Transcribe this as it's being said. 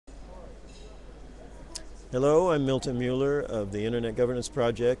Hello, I'm Milton Mueller of the Internet Governance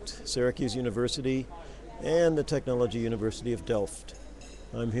Project, Syracuse University, and the Technology University of Delft.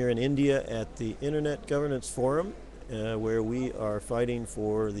 I'm here in India at the Internet Governance Forum, where we are fighting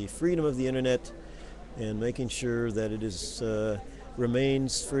for the freedom of the Internet and making sure that it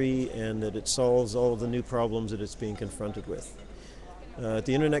remains free and that it solves all of the new problems that it's being confronted with. At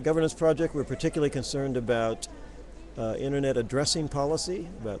the Internet Governance Project, we're particularly concerned about Internet addressing policy,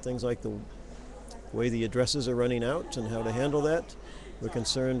 about things like the way the addresses are running out and how to handle that. We're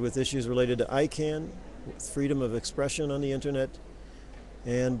concerned with issues related to ICANN, freedom of expression on the Internet,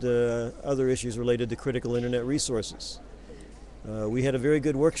 and other issues related to critical Internet resources. We had a very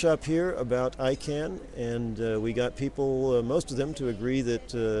good workshop here about ICANN, and we got people, most of them, to agree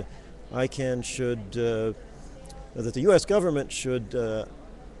that ICANN should, that the U.S. government should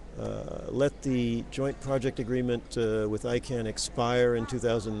let the joint project agreement with ICANN expire in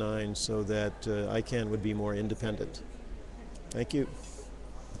 2009 so that ICANN would be more independent. Thank you.